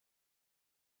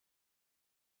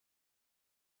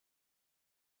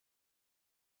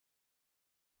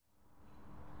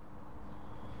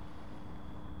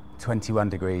21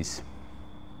 degrees,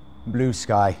 blue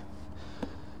sky,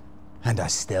 and I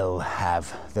still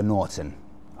have the Norton.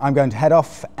 I'm going to head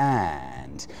off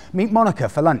and meet Monica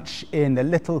for lunch in the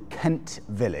little Kent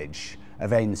village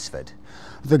of Eynsford,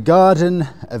 the Garden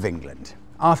of England.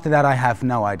 After that, I have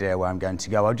no idea where I'm going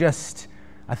to go.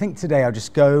 I think today I'll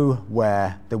just go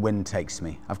where the wind takes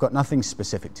me. I've got nothing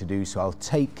specific to do, so I'll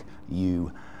take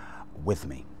you with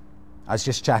me. I was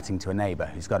just chatting to a neighbour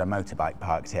who's got a motorbike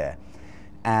parked here,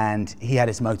 and he had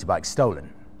his motorbike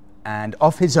stolen. And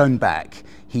off his own back,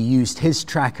 he used his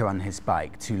tracker on his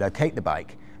bike to locate the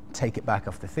bike, take it back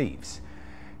off the thieves.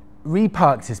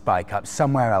 Reparked his bike up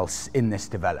somewhere else in this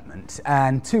development,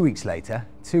 and 2 weeks later,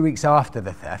 2 weeks after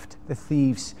the theft, the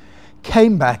thieves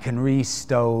came back and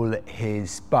re-stole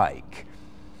his bike.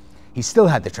 He still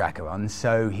had the tracker on,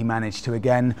 so he managed to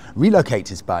again relocate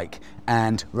his bike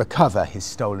and recover his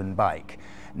stolen bike.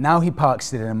 Now he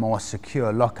parks it in a more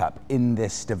secure lockup in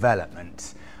this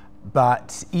development.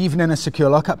 But even in a secure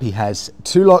lockup, he has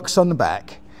 2 locks on the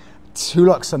back, 2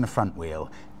 locks on the front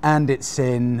wheel, and it's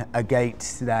in a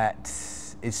gate that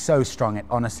is so strong it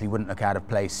honestly wouldn't look out of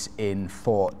place in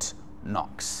Fort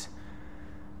Knox.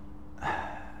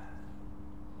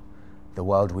 The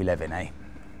world we live in, eh?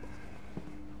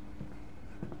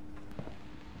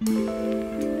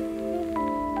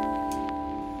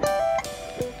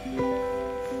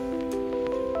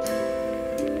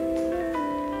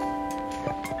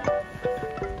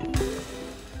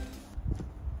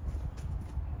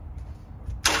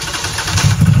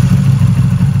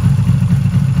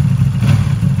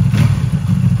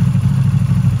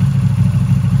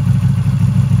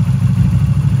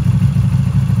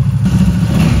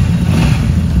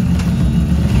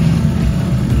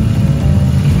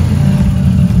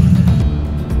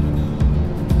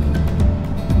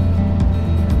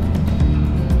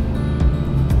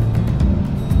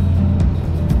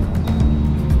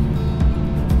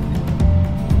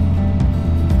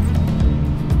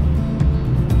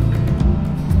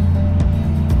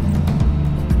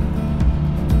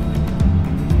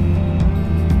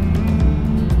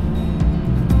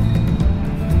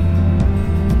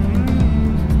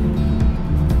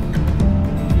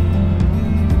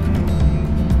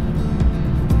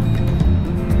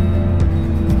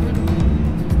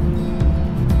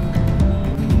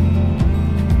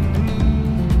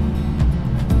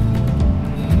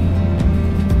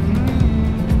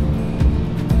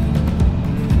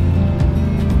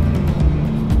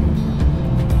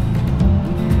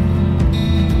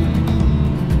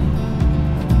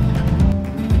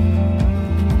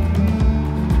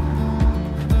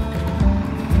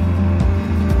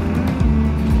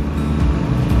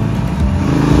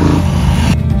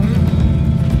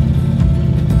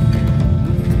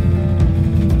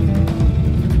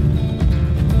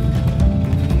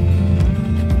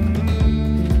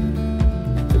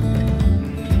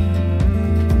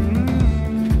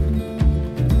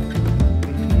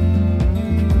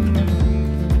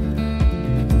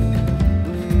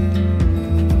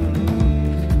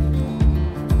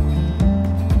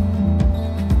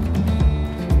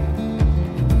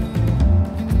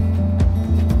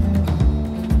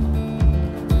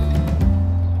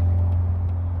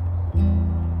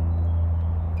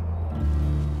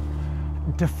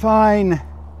 Define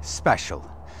special.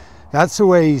 That's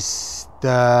always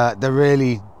the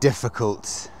really difficult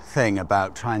thing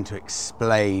about trying to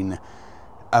explain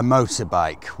a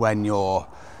motorbike when you're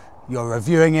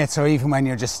reviewing it, or even when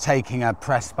you're just taking a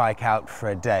press bike out for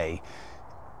a day,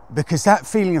 because that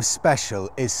feeling of special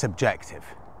is subjective.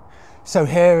 So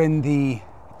here in the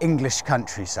English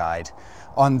countryside,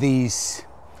 on these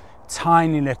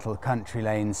tiny little country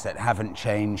lanes that haven't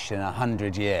changed in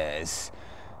 100 years,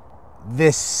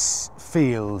 this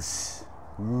feels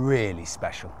really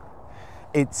special.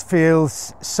 It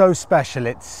feels so special,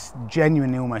 it's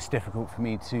genuinely almost difficult for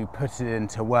me to put it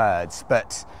into words,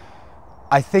 but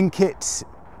I think it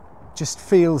just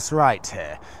feels right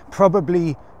here.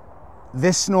 Probably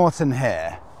this Norton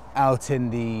here, out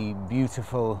in the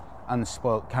beautiful,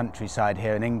 unspoilt countryside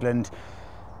here in England,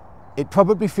 it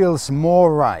probably feels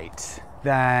more right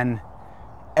than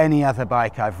any other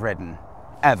bike I've ridden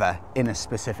ever in a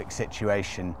specific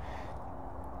situation.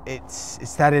 It's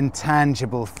that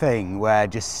intangible thing where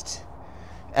just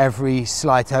every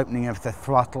slight opening of the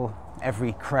throttle,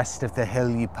 every crest of the hill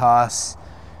you pass,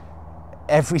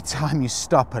 every time you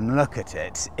stop and look at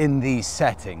it in these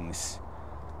settings,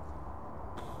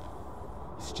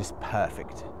 it's just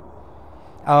perfect.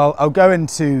 I'll go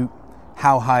into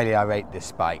how highly I rate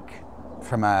this bike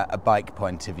from a bike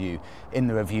point of view in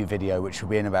the review video, which will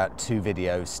be in about 2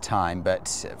 videos time, but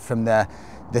from the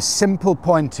simple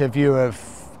point of view of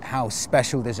how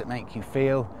special does it make you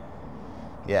feel?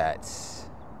 Yeah,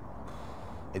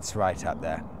 it's right up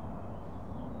there.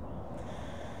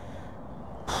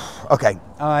 Okay,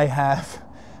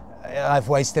 I've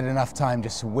wasted enough time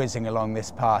just whizzing along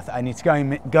this path. I need to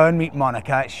go and meet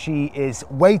Monica. She is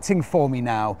waiting for me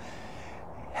now.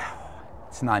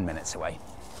 It's 9 minutes away.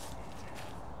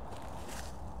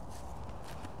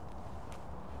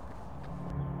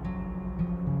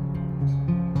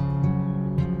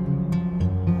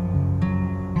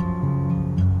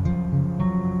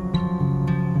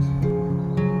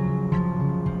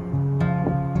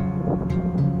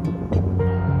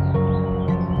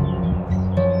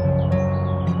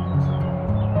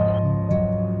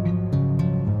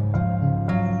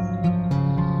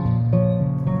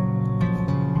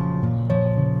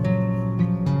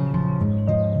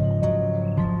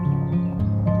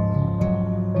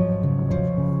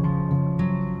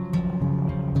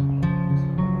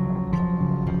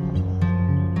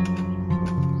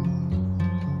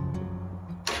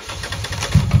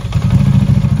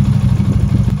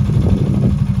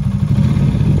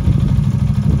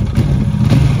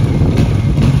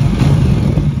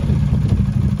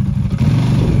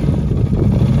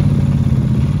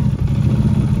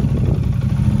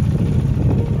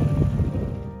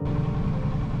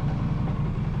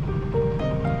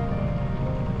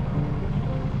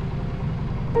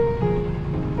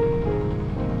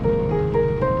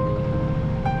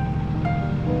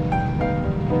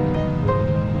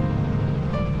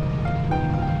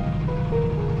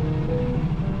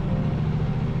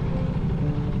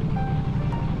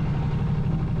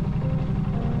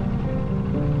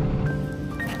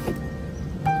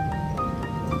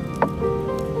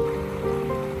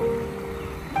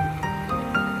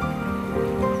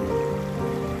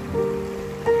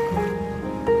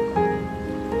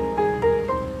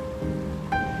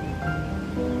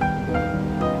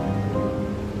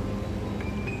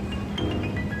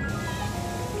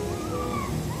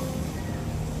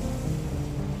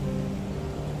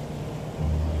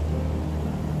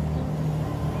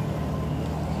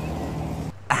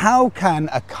 How can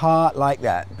a car like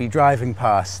that be driving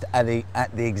past at the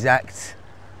exact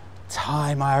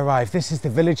time I arrived? This is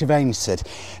the village of Eynsford,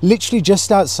 literally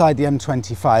just outside the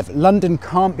M25. London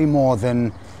can't be more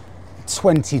than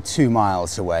 22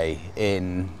 miles away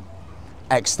in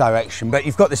X direction, but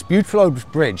you've got this beautiful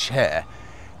old bridge here,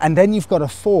 and then you've got a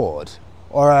ford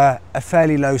or a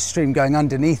fairly low stream going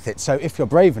underneath it. So if you're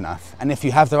brave enough, and if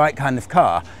you have the right kind of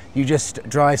car, you just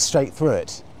drive straight through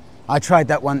it. I tried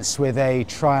that once with a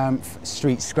Triumph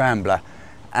Street Scrambler,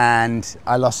 and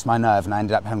I lost my nerve and I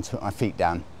ended up having to put my feet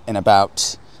down in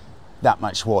about that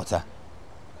much water.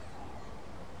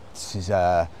 This is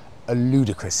a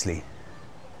ludicrously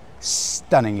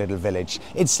stunning little village.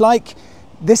 It's like,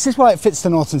 this is why it fits the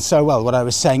Norton so well, what I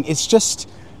was saying. It's just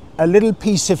a little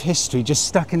piece of history just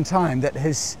stuck in time that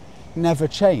has never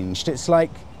changed. It's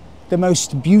like the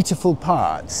most beautiful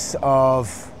parts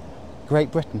of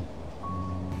Great Britain.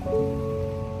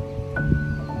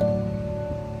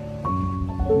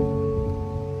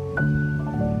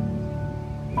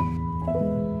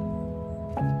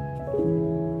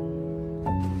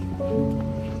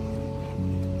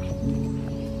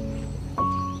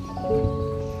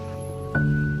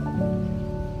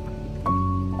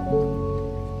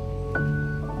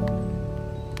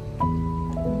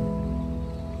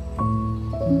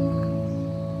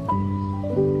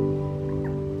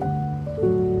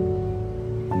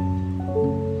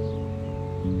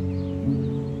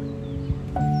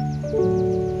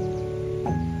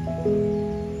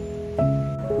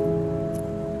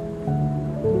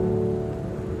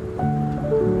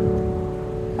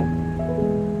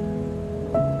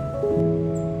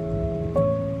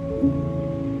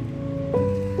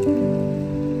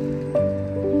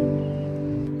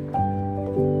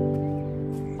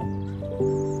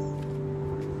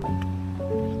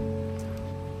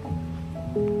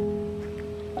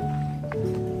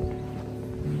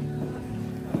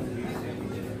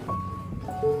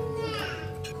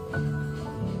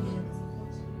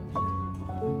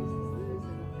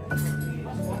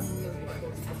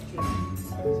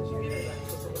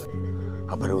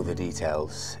 I'll put all the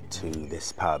details to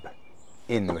this pub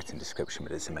in the written description,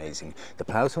 but it's amazing. The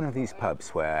Plough's one of these pubs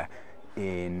where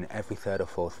in every third or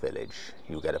fourth village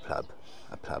you'll get a pub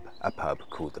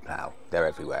called the Plough. They're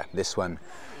everywhere. This one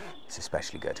is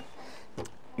especially good.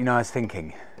 You know, I was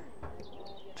thinking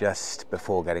just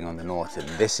before getting on the Norton,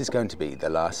 this is going to be the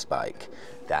last bike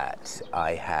that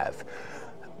I have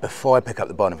before I pick up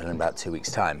the Bonneville in about 2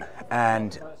 weeks' time.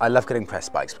 And I love getting press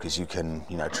bikes because you can,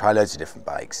 you know, try loads of different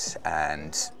bikes,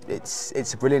 and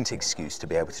it's a brilliant excuse to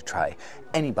be able to try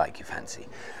any bike you fancy.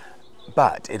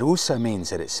 But it also means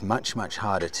that it's much, much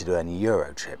harder to do any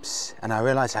Euro trips. And I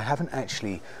realise I haven't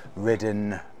actually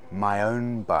ridden my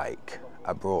own bike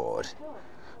abroad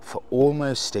for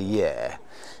almost a year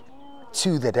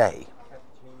to the day.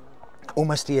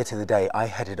 Almost a year to the day, I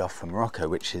headed off from Morocco,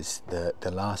 which is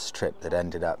the last trip that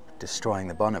ended up destroying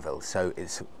the Bonneville. So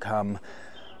it's come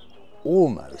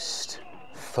almost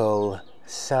full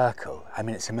circle. I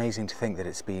mean, it's amazing to think that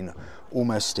it's been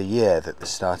almost a year that the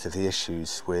start of the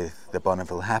issues with the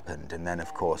Bonneville happened. And then,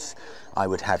 of course, I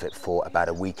would have it for about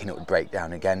a week and it would break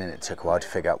down again, and it took a while to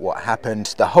figure out what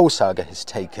happened. The whole saga has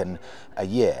taken a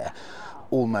year,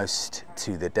 almost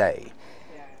to the day.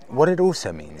 What it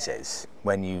also means is,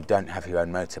 when you don't have your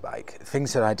own motorbike,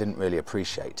 things that I didn't really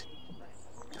appreciate.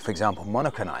 For example,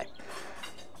 Monica and I,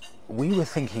 we were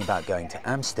thinking about going to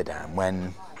Amsterdam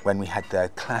when we had the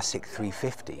classic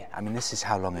 350. I mean, this is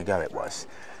how long ago it was.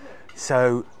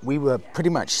 So we were pretty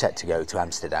much set to go to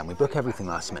Amsterdam. We book everything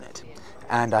last minute.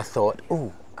 And I thought,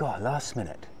 oh God, last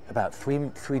minute, about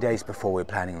three days before we were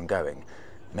planning on going,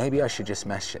 maybe I should just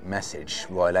message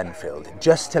Royal Enfield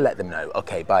just to let them know,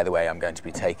 okay, by the way, I'm going to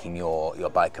be taking your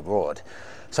bike abroad.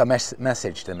 So I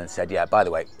messaged them and said, yeah, by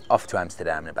the way, off to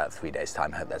Amsterdam in about 3 days'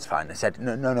 time. I hope that's fine. They said,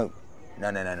 no.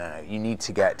 You need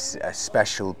to get a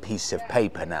special piece of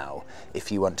paper now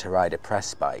if you want to ride a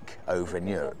press bike over in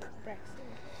Europe.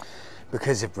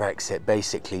 Because of Brexit,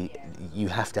 basically, you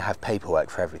have to have paperwork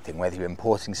for everything, whether you're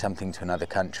importing something to another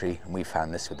country, and we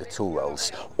found this with the tool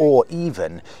rolls, or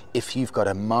even if you've got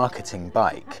a marketing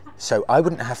bike. So I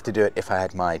wouldn't have to do it if I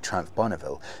had my Triumph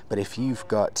Bonneville, but if you've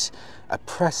got a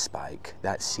press bike,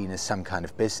 that's seen as some kind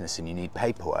of business and you need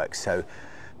paperwork. So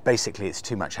basically, it's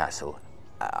too much hassle.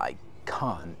 I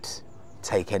can't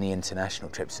take any international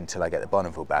trips until I get the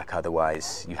Bonneville back,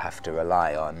 otherwise you have to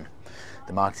rely on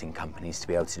the marketing companies to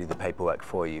be able to do the paperwork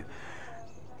for you.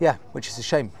 Yeah, which is a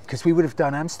shame, because we would have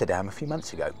done Amsterdam a few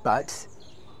months ago, but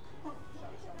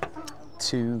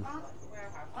 2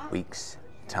 weeks'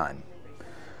 time.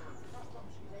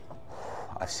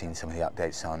 I've seen some of the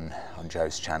updates on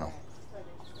Joe's channel,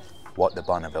 what the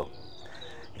Bonneville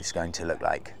is going to look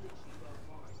like.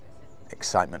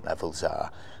 Excitement levels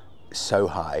are so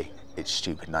high, it's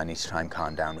stupid, and I need to try and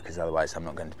calm down, because otherwise I'm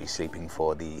not going to be sleeping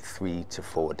for the 3 to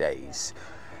 4 days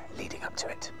leading up to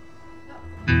it.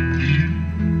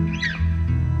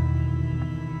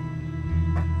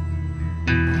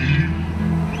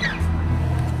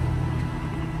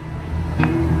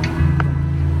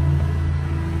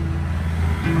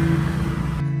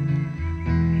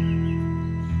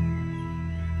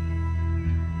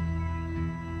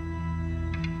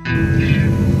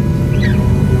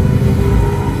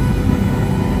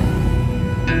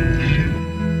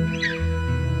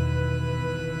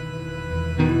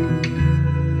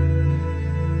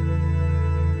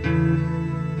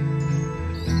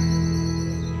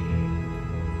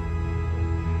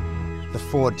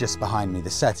 Ford just behind me, the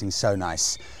setting's so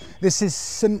nice. This is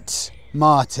St.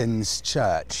 Martin's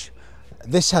Church.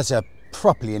 This has a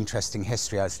properly interesting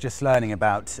history I was just learning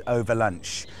about over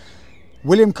lunch.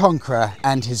 William Conqueror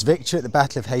and his victory at the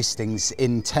Battle of Hastings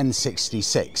in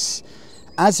 1066.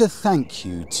 As a thank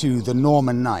you to the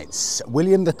Norman knights,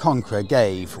 William the Conqueror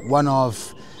gave one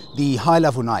of the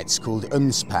high-level knights called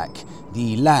Unspac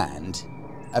the land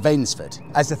of Eynsford,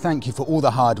 as a thank you for all the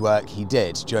hard work he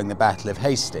did during the Battle of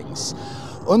Hastings.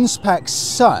 Unspac's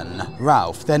son,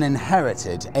 Ralph, then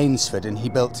inherited Eynsford, and he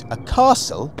built a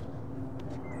castle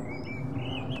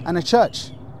and a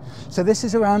church. So this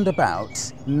is around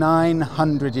about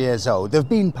 900 years old. There have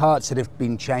been parts that have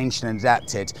been changed and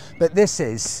adapted, but this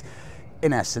is,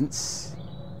 in essence,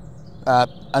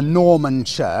 a Norman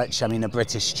church, I mean a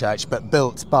British church, but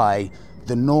built by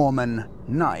the Norman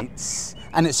knights,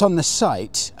 and it's on the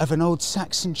site of an old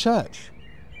Saxon church,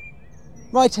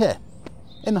 right here,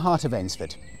 in the heart of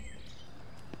Eynsford.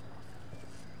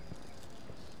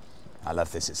 I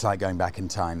love this, it's like going back in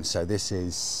time. So this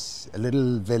is a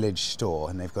little village store,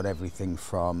 and they've got everything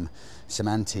from some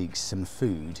antiques, some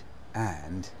food,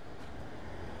 and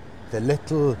the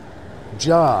little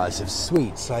jars of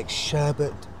sweets like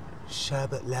sherbet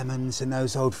lemons and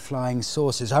those old flying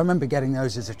saucers. I remember getting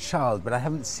those as a child, but I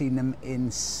haven't seen them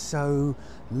in so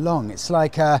long. It's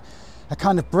like a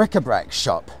kind of bric-a-brac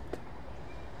shop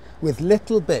with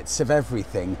little bits of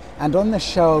everything. And on the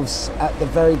shelves at the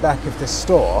very back of the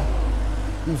store,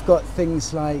 you've got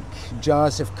things like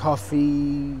jars of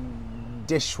coffee,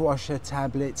 dishwasher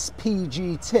tablets,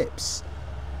 PG tips,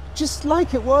 just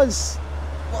like it was,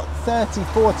 what, 30,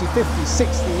 40, 50,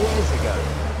 60 years ago.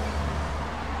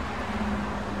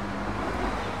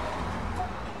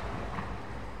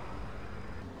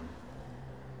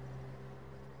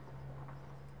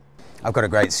 I've got a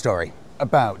great story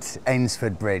about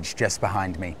Eynsford Bridge just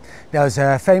behind me. There was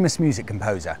a famous music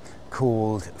composer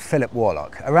called Philip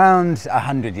Warlock. Around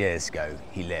 100 years ago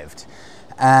he lived.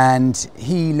 And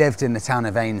he lived in the town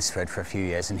of Eynsford for a few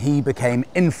years, and he became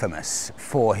infamous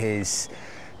for his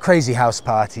crazy house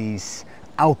parties,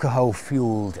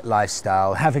 alcohol-fueled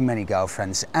lifestyle, having many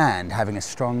girlfriends, and having a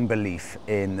strong belief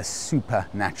in the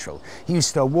supernatural. He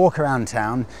used to walk around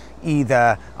town,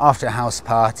 either after a house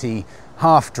party,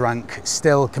 half drunk,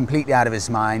 still completely out of his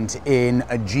mind, in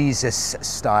a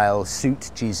Jesus-style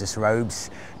suit, Jesus robes.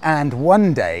 And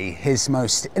one day, his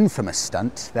most infamous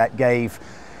stunt that gave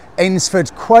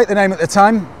Eynsford quite the name at the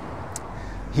time,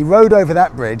 he rode over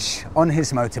that bridge on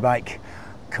his motorbike,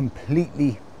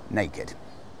 completely naked.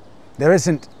 There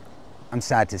isn't, I'm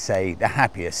sad to say, the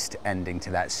happiest ending to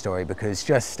that story, because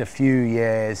just a few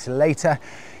years later,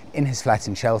 in his flat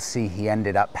in Chelsea, he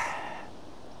ended up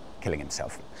killing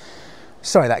himself.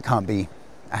 Sorry, that can't be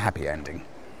a happy ending.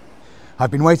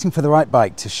 I've been waiting for the right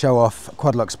bike to show off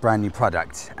Quadlock's brand new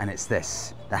product, and it's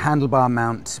this, the Handlebar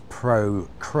Mount Pro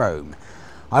Chrome.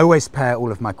 I always pair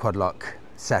all of my Quadlock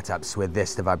setups with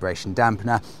this, the vibration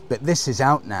dampener, but this is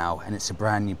out now and it's a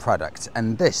brand new product,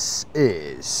 and this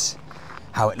is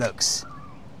how it looks.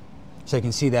 So you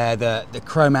can see there the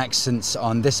chrome accents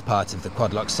on this part of the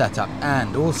Quadlock setup,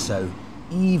 and also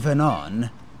even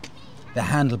on the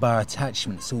handlebar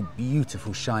attachment. It's all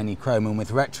beautiful shiny chrome, and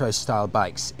with retro style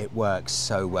bikes it works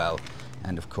so well.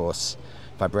 And of course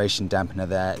vibration dampener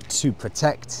there to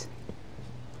protect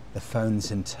the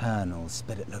phone's internals,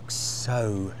 but it looks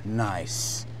so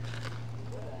nice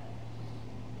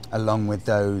along with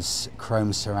those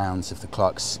chrome surrounds of the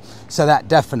clocks. So that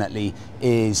definitely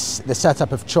is the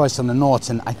setup of choice on the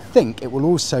Norton. I think it will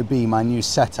also be my new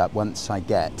setup once I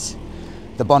get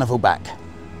the Bonneville back.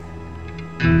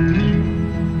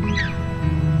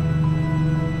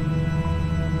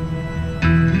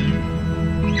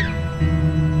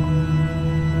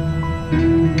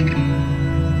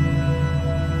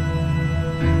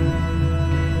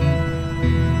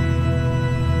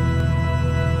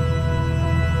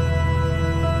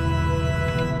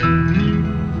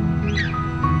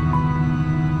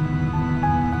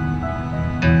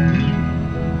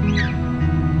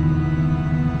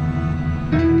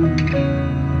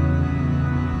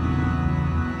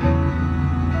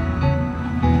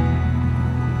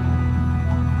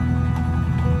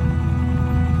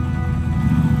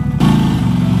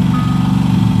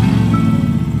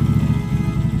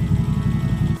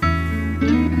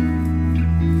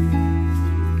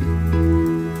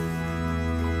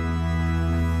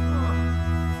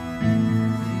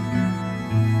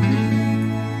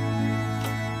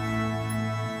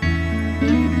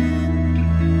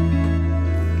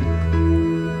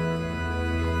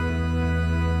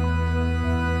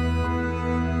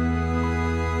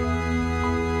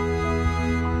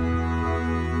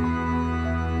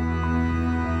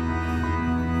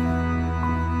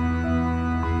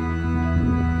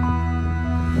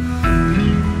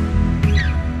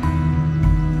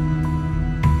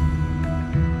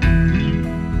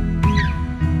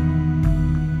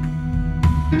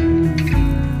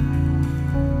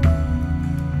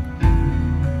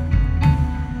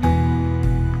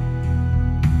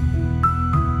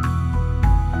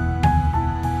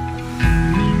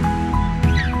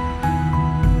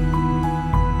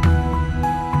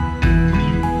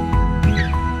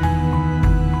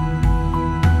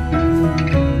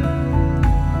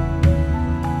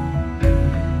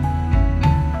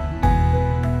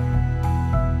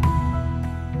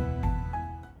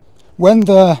 When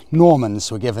the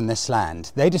Normans were given this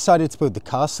land, they decided to build the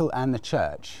castle and the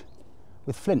church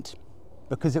with flint,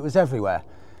 because it was everywhere.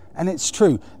 And it's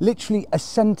true, literally a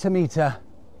centimetre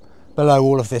below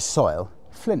all of this soil,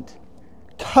 flint,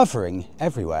 covering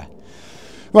everywhere.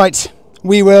 Right,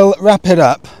 we will wrap it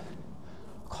up.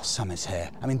 God, summer's here.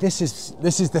 I mean, this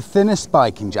is the thinnest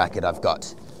biking jacket I've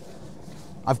got.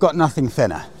 I've got nothing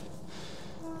thinner.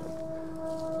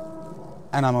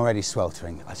 And I'm already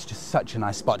sweltering. It's just such a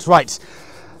nice spot. Right,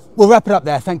 we'll wrap it up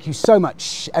there. Thank you so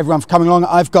much, everyone, for coming along.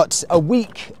 I've got a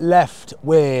week left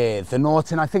with the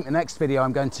Norton. I think the next video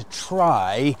I'm going to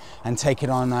try and take it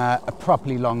on a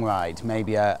properly long ride,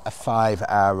 maybe a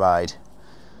 5-hour ride.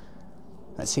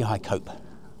 Let's see how I cope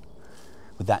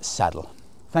with that saddle.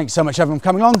 Thanks so much, everyone, for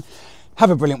coming along. Have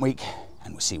a brilliant week,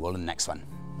 and we'll see you all in the next one.